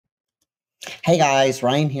Hey guys,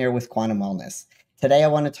 Ryan here with Quantum Wellness. Today I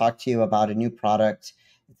want to talk to you about a new product.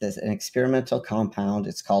 It's an experimental compound.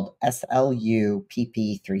 It's called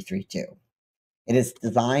SLUPP332. It is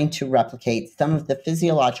designed to replicate some of the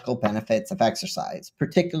physiological benefits of exercise,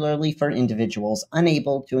 particularly for individuals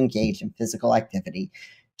unable to engage in physical activity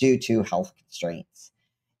due to health constraints.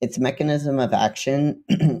 Its mechanism of action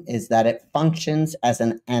is that it functions as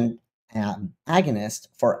an agonist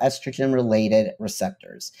for estrogen-related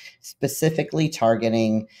receptors, specifically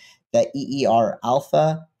targeting the EER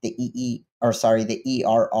alpha, the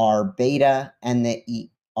ERR beta, and the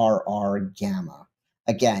ERR gamma.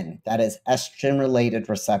 Again, that is estrogen-related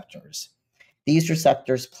receptors. These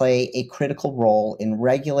receptors play a critical role in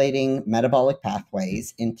regulating metabolic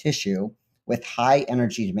pathways in tissue with high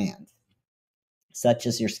energy demand, such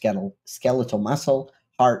as your skeletal muscle,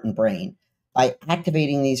 heart, and brain. By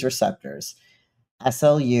activating these receptors,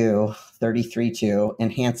 SLU332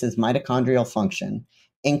 enhances mitochondrial function,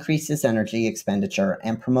 increases energy expenditure,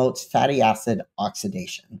 and promotes fatty acid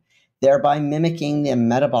oxidation, thereby mimicking the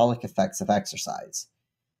metabolic effects of exercise.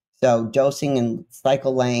 So dosing and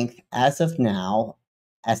cycle length, as of now,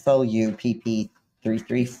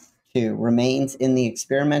 SLUPP332 remains in the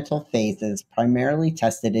experimental phases, primarily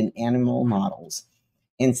tested in animal models.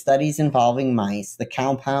 In studies involving mice, the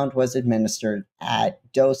compound was administered at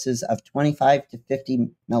doses of 25 to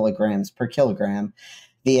 50 milligrams per kilogram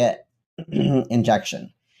via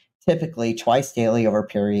injection, typically twice daily over a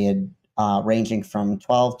period ranging from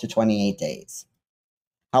 12 to 28 days.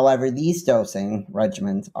 However, these dosing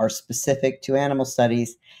regimens are specific to animal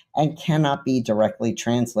studies and cannot be directly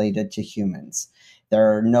translated to humans.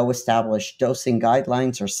 There are no established dosing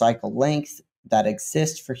guidelines or cycle lengths that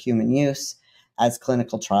exist for human use, as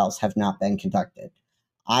clinical trials have not been conducted.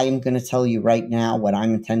 I am going to tell you right now what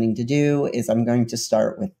I'm intending to do is I'm going to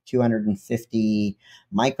start with 250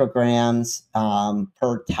 micrograms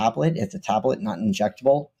per tablet. It's a tablet, not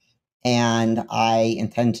injectable. And I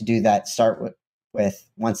intend to do that, start with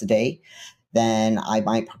once a day. Then I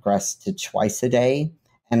might progress to twice a day,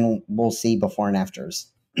 and we'll see before and afters.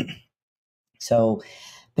 So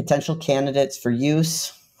potential candidates for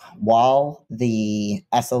use: while the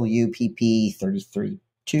SLUPP332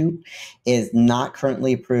 is not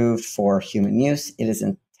currently approved for human use, it is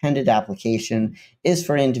intended application is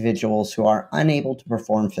for individuals who are unable to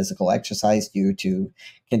perform physical exercise due to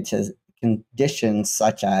conditions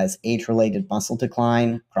such as age-related muscle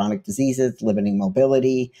decline, chronic diseases, limiting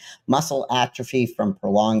mobility, muscle atrophy from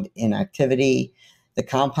prolonged inactivity. The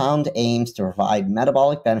compound aims to provide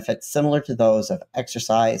metabolic benefits similar to those of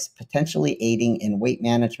exercise, potentially aiding in weight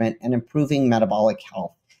management and improving metabolic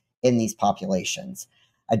health in these populations.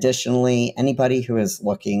 Additionally, anybody who is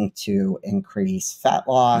looking to increase fat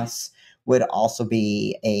loss would also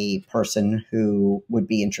be a person who would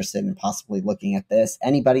be interested in possibly looking at this.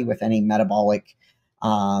 Anybody with any metabolic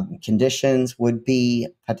conditions would be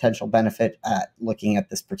potential benefit at looking at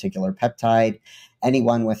this particular peptide.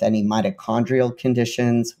 Anyone with any mitochondrial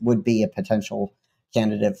conditions would be a potential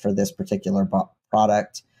candidate for this particular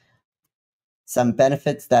product. Some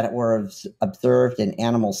benefits that were observed in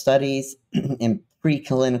animal studies. In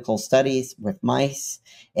preclinical studies with mice,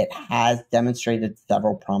 it has demonstrated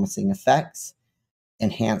several promising effects: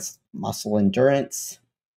 enhanced muscle endurance.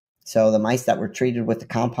 So the mice that were treated with the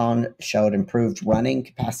compound showed improved running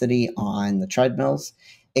capacity on the treadmills,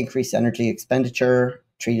 increased energy expenditure.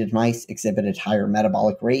 Treated mice exhibited higher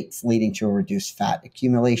metabolic rates, leading to a reduced fat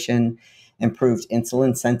accumulation, improved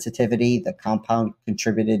insulin sensitivity. The compound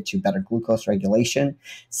contributed to better glucose regulation,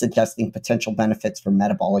 suggesting potential benefits for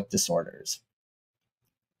metabolic disorders.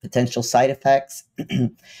 Potential side effects.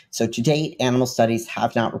 So to date, animal studies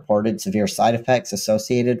have not reported severe side effects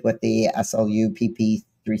associated with the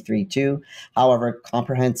SLUPP332. However,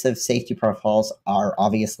 comprehensive safety profiles are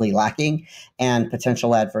obviously lacking, and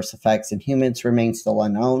potential adverse effects in humans remain still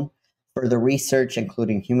unknown. Further research,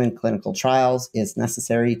 including human clinical trials, is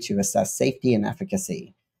necessary to assess safety and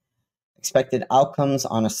efficacy. Expected outcomes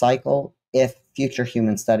on a cycle: if future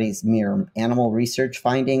human studies mirror animal research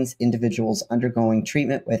findings, individuals undergoing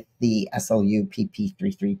treatment with the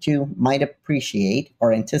SLUPP332 might appreciate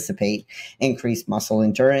or anticipate increased muscle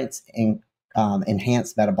endurance,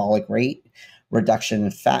 enhanced metabolic rate, reduction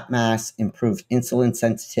in fat mass, improved insulin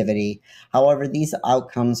sensitivity. However, these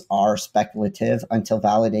outcomes are speculative until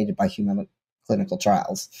validated by human clinical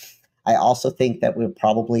trials. I also think that we'll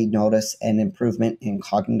probably notice an improvement in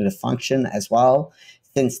cognitive function as well,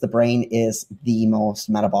 since the brain is the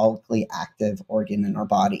most metabolically active organ in our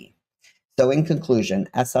body. So in conclusion,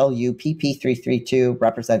 SLUPP332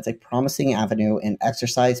 represents a promising avenue in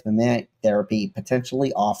exercise mimetic therapy,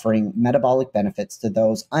 potentially offering metabolic benefits to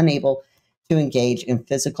those unable to engage in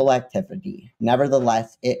physical activity.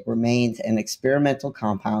 Nevertheless, it remains an experimental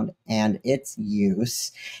compound and its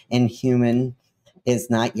use in human is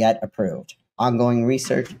not yet approved. Ongoing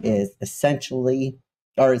research is essential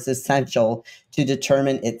to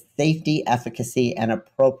determine its safety, efficacy, and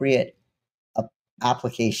appropriate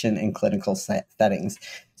application in clinical settings.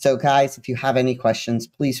 So guys, if you have any questions,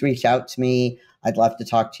 please reach out to me. I'd love to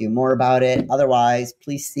talk to you more about it. Otherwise,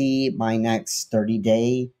 please see my next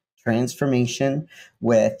 30-day transformation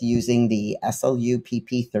with using the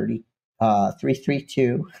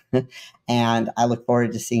SLUPP332. And I look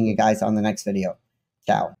forward to seeing you guys on the next video.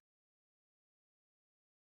 Ciao.